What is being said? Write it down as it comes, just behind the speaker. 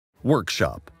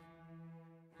Workshop.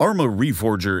 Arma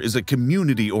Reforger is a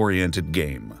community-oriented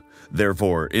game.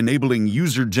 Therefore, enabling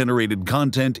user-generated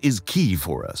content is key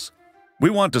for us.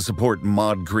 We want to support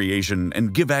mod creation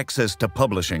and give access to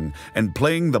publishing and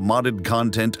playing the modded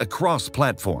content across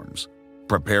platforms.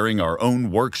 Preparing our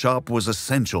own workshop was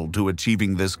essential to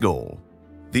achieving this goal.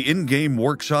 The in-game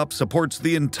workshop supports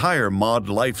the entire mod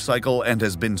lifecycle and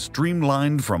has been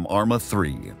streamlined from Arma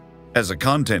 3. As a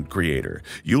content creator,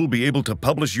 you'll be able to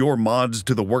publish your mods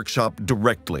to the workshop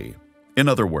directly. In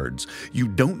other words, you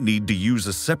don't need to use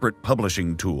a separate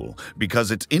publishing tool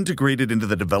because it's integrated into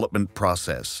the development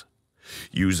process.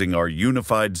 Using our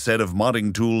unified set of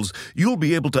modding tools, you'll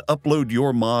be able to upload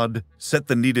your mod, set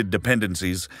the needed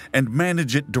dependencies, and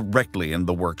manage it directly in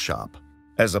the workshop.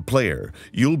 As a player,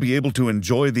 you'll be able to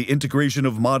enjoy the integration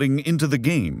of modding into the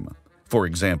game. For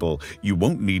example, you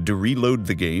won't need to reload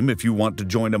the game if you want to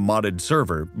join a modded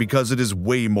server because it is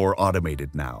way more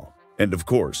automated now. And of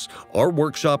course, our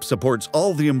workshop supports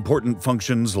all the important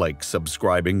functions like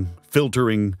subscribing,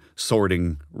 filtering,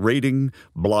 sorting, rating,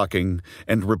 blocking,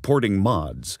 and reporting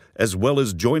mods, as well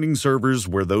as joining servers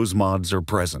where those mods are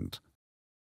present.